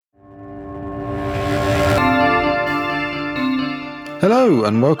Hello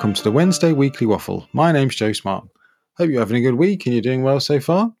and welcome to the Wednesday Weekly Waffle. My name's Joe Smart. Hope you're having a good week and you're doing well so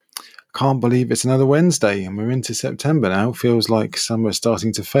far. Can't believe it's another Wednesday and we're into September now. Feels like summer's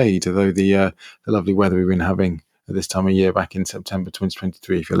starting to fade, although the lovely weather we've been having at this time of year back in September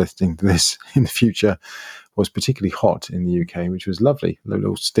 2023, if you're listening to this in the future, was particularly hot in the UK, which was lovely. A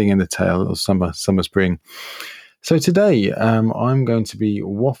little sting in the tail, a little summer spring. So today I'm going to be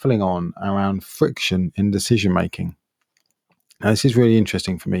waffling on around friction in decision making. Now, this is really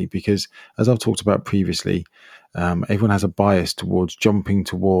interesting for me because, as I've talked about previously, everyone has a bias towards jumping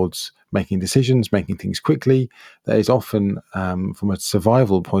towards making decisions, making things quickly. That is often, from a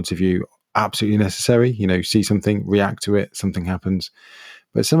survival point of view, absolutely necessary. You see something, react to it, something happens.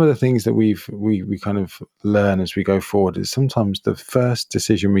 But some of the things that we kind of learn as we go forward is sometimes the first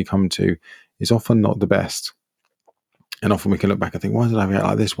decision we come to is often not the best. And often we can look back and think, why did I react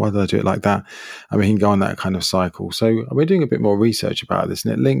like this? Why did I do it like that? And we can go on that kind of cycle. So we're doing a bit more research about this,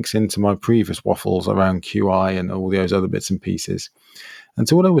 and it links into my previous waffles around QI and all those other bits and pieces. And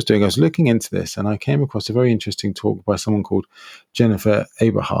so what I was doing, I was looking into this, and I came across a very interesting talk by someone called Jennifer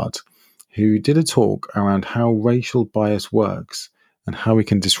Eberhardt, who did a talk around how racial bias works and how we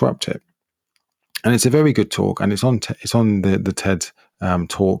can disrupt it. And it's a very good talk, and it's on the TED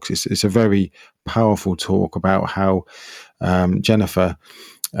talks. It's a very powerful talk about how Jennifer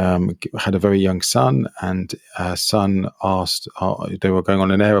had a very young son, and her son asked. They were going on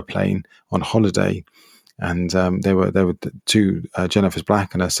an aeroplane on holiday, and they were two. Jennifer's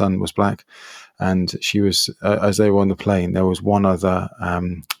black, and her son was black, and she was as they were on the plane. There was one other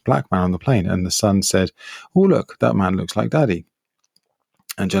black man on the plane, and the son said, "Oh, look, that man looks like Daddy."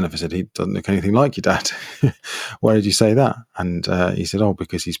 And Jennifer said, "He doesn't look anything like your dad." "Why did you say that?" And he said, "Oh,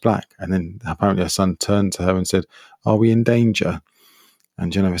 because he's black." And then apparently her son turned to her and said, "Are we in danger?"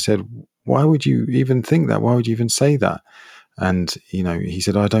 And Jennifer said, "Why would you even think that? Why would you even say that?" And, he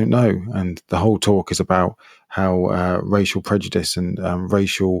said, "I don't know." And the whole talk is about how racial prejudice and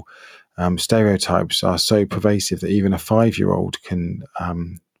racial stereotypes are so pervasive that even a 5-year-old can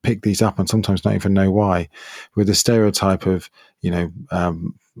pick these up and sometimes not even know why. With the stereotype of,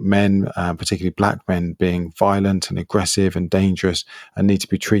 men, particularly black men, being violent and aggressive and dangerous and need to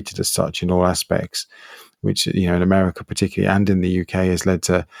be treated as such in all aspects, which, in America particularly and in the UK has led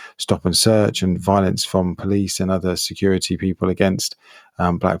to stop and search and violence from police and other security people against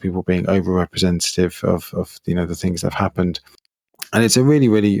black people being overrepresentative of the things that have happened. And it's a really,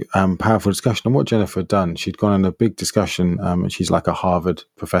 really powerful discussion. And what Jennifer had done, she'd gone on a big discussion. And she's like a Harvard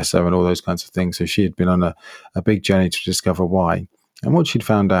professor and all those kinds of things. So she had been on a big journey to discover why. And what she'd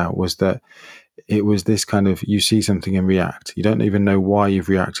found out was that it was this kind of, you see something and react. You don't even know why you've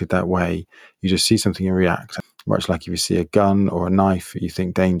reacted that way. You just see something and react. Much like if you see a gun or a knife, you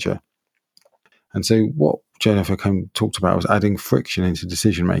think danger. And so what Jennifer talked about was adding friction into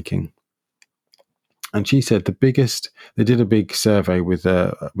decision making. And she said they did a big survey with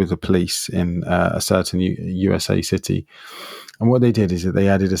the police in a certain USA city. And what they did is that they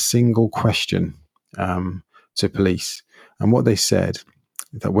added a single question to police. And what they said,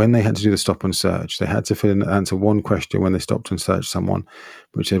 that when they had to do the stop and search, they had to answer one question when they stopped and searched someone,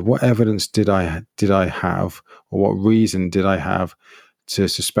 which said, what evidence did I have, or what reason did I have to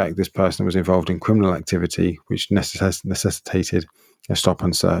suspect this person was involved in criminal activity, which necessitated a stop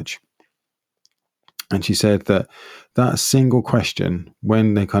and search? And she said that single question,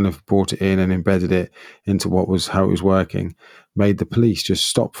 when they kind of brought it in and embedded it into how it was working, made the police just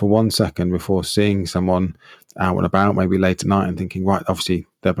stop for 1 second before seeing someone out and about, maybe late at night, and thinking, right, obviously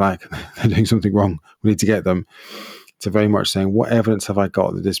they're black, they're doing something wrong, we need to get them, to very much saying, what evidence have I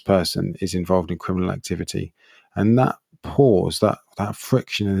got that this person is involved in criminal activity? And that pause, that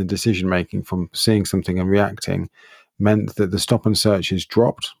friction in the decision making from seeing something and reacting, meant that the stop and searches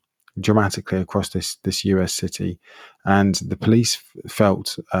dropped dramatically across this US city, and the police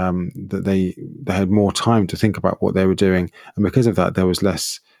felt that they had more time to think about what they were doing, and because of that, there was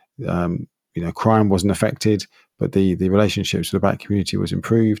less. Crime wasn't affected, but the relationships with the black community was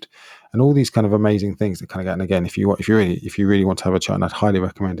improved, and all these kind of amazing things that kind of get. And again, if you really want to have a chat, and I'd highly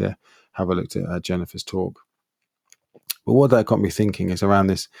recommend it, have a look at Jennifer's talk. But what that got me thinking is around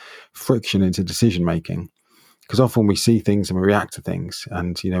this friction into decision making. Because often we see things and we react to things,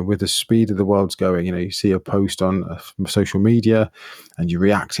 and with the speed of the world's going, you see a post on social media and you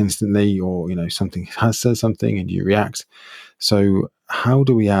react instantly, or something has said something and you react. So how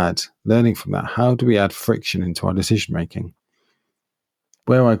do we learning from that, how do we add friction into our decision making?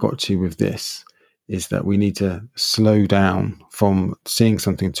 Where I got to with this is that we need to slow down from seeing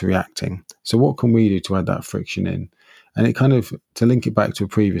something to reacting. So what can we do to add that friction in? And it kind of, to link it back to a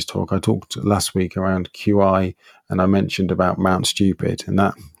previous talk, I talked last week around QI, and I mentioned about Mount Stupid, and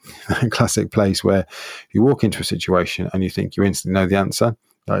that, that classic place where you walk into a situation and you think you instantly know the answer.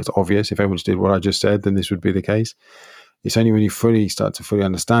 Like, it's obvious. If everyone just did what I just said, then this would be the case. It's only when you start to fully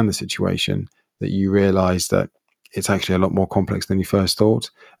understand the situation that you realize that it's actually a lot more complex than you first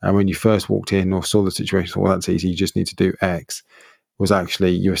thought. And when you first walked in or saw the situation, well, that's easy, you just need to do X, was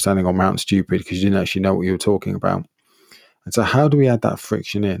actually you were standing on Mount Stupid because you didn't actually know what you were talking about. And so how do we add that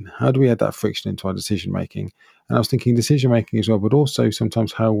friction in? How do we add that friction into our decision making? And I was thinking decision making as well, but also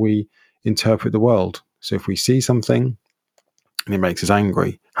sometimes how we interpret the world. So if we see something and it makes us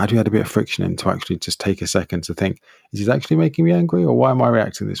angry, how do you add a bit of friction in to actually just take a second to think, is this actually making me angry, or why am I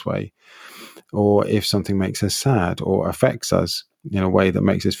reacting this way? Or if something makes us sad or affects us in a way that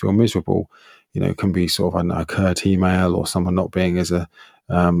makes us feel miserable, it can be sort of a curt email, or someone not being as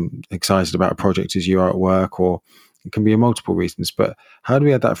excited about a project as you are at work, or it can be multiple reasons. But how do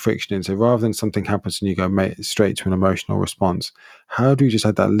we add that friction in? So rather than something happens and you go straight to an emotional response, how do we just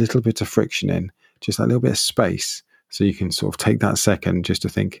add that little bit of friction in, just that little bit of space, so you can sort of take that second just to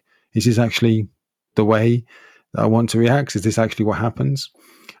think, is this actually the way that I want to react? Is this actually what happens?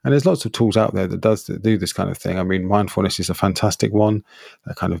 And there's lots of tools out there that do this kind of thing. I mean, mindfulness is a fantastic one.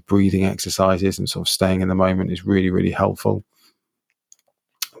 That kind of breathing exercises and sort of staying in the moment is really, really helpful.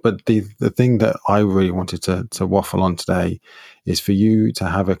 But the thing that I really wanted to waffle on today is for you to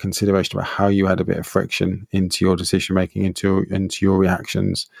have a consideration about how you add a bit of friction into your decision making, into your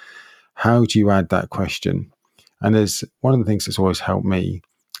reactions. How do you add that question? And there's one of the things that's always helped me,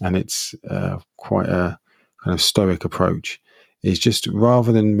 and it's quite a kind of stoic approach, is just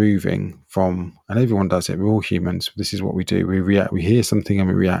rather than moving from, and everyone does it, we're all humans, this is what we do, we react, we hear something and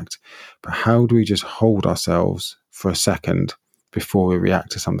we react, but how do we just hold ourselves for a second before we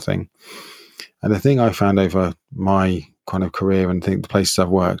react to something? And the thing I found over my kind of career and the places I've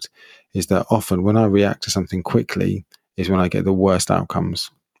worked is that often when I react to something quickly is when I get the worst outcomes.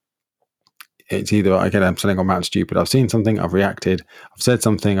 It's either I'm something on Mount Stupid, I've seen something, I've reacted, I've said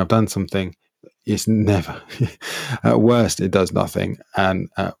something, I've done something. It's never, at worst, it does nothing. And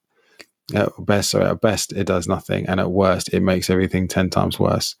at best, it does nothing. And at worst, it makes everything 10 times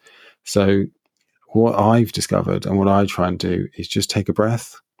worse. So what I've discovered and what I try and do is just take a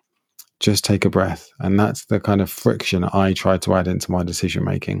breath. Just take a breath. And that's the kind of friction I try to add into my decision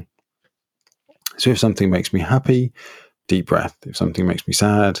making. So if something makes me happy, deep breath. If something makes me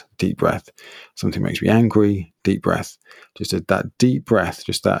sad, deep breath. If something makes me angry, deep breath. Just that deep breath,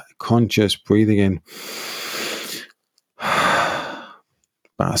 just that conscious breathing in.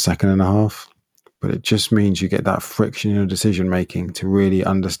 About a second and a half. But it just means you get that friction in your decision making to really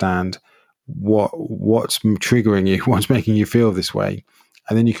understand what's triggering you, what's making you feel this way.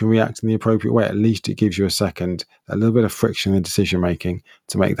 And then you can react in the appropriate way. At least it gives you a second, a little bit of friction in the decision making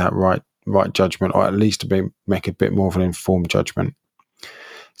to make that right judgment, or at least to make a bit more of an informed judgment.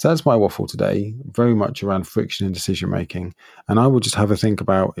 So that's my waffle today, very much around friction in decision making. And I will just have a think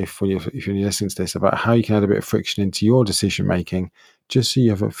about, if you're listening to this, about how you can add a bit of friction into your decision making, just so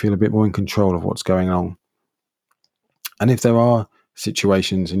you feel a bit more in control of what's going on. And if there are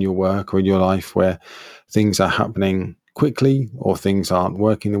situations in your work or in your life where things are happening quickly or things aren't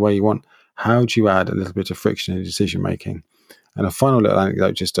working the way you want, how do you add a little bit of friction in decision making? And a final little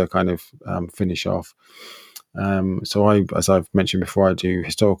anecdote just to kind of finish off. So as I've mentioned before, I do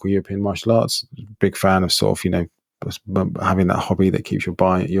historical European martial arts. Big fan of sort of, having that hobby that keeps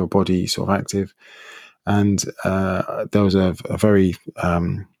your body sort of active. And there was a very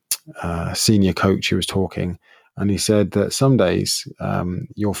senior coach who was talking, and he said that some days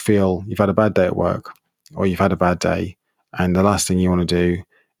you'll feel you've had a bad day at work, or you've had a bad day, and the last thing you want to do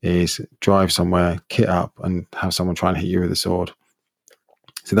is drive somewhere, kit up, and have someone try and hit you with a sword.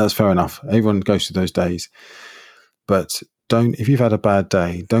 So that's fair enough. Everyone goes through those days. But if you've had a bad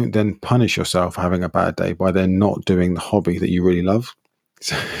day, don't then punish yourself for having a bad day by then not doing the hobby that you really love.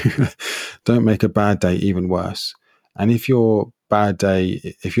 So don't make a bad day even worse. And if your bad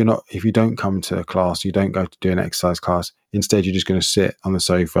day, if you don't come to a class, you don't go to do an exercise class, instead you're just going to sit on the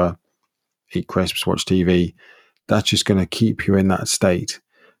sofa, eat crisps, watch TV, that's just going to keep you in that state.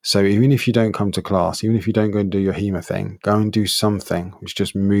 So even if you don't come to class, even if you don't go and do your HEMA thing, go and do something which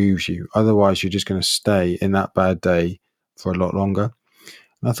just moves you. Otherwise, you're just going to stay in that bad day for a lot longer.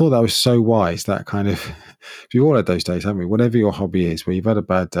 And I thought that was so wise, that kind of, we've all had those days, haven't we? Whatever your hobby is, where you've had a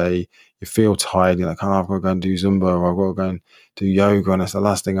bad day, you feel tired, you're like, I've got to go and do Zumba, or I've got to go and do yoga, and that's the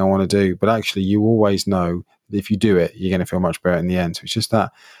last thing I want to do. But actually, you always know that if you do it, you're going to feel much better in the end. So it's just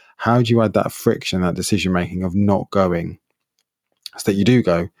that, how do you add that friction, that decision making of not going, so that you do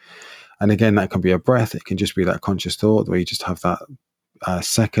go? And again, that can be a breath. It can just be that conscious thought where you just have that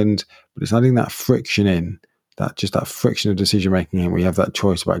second, but it's adding that friction in, that friction of decision making in, where you have that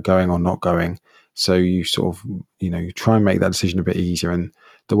choice about going or not going. So you sort of, you try and make that decision a bit easier. And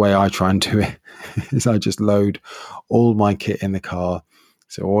the way I try and do it is I just load all my kit in the car.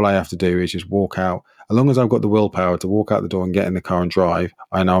 So all I have to do is just walk out. As long as I've got the willpower to walk out the door and get in the car and drive,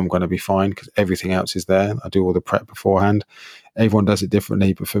 I know I'm going to be fine because everything else is there. I do all the prep beforehand. Everyone does it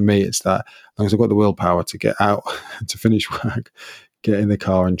differently, but for me, it's that as long as I've got the willpower to get out, to finish work, get in the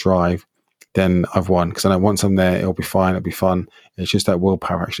car and drive, then I've won. Because I know once I'm there, it'll be fine, it'll be fun. It's just that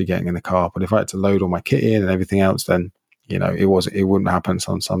willpower actually getting in the car. But if I had to load all my kit in and everything else, then it wouldn't happen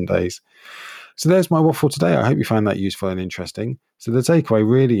on some days. So there's my waffle today. I hope you find that useful and interesting. So the takeaway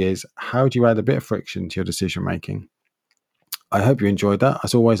really is, how do you add a bit of friction to your decision making? I hope you enjoyed that.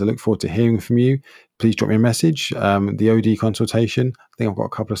 As always, I look forward to hearing from you. Please drop me a message. The OD consultation, I think I've got a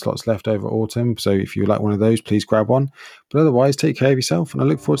couple of slots left over autumn. So if you would like one of those, please grab one. But otherwise, take care of yourself. And I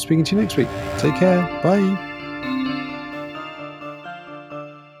look forward to speaking to you next week. Take care. Bye.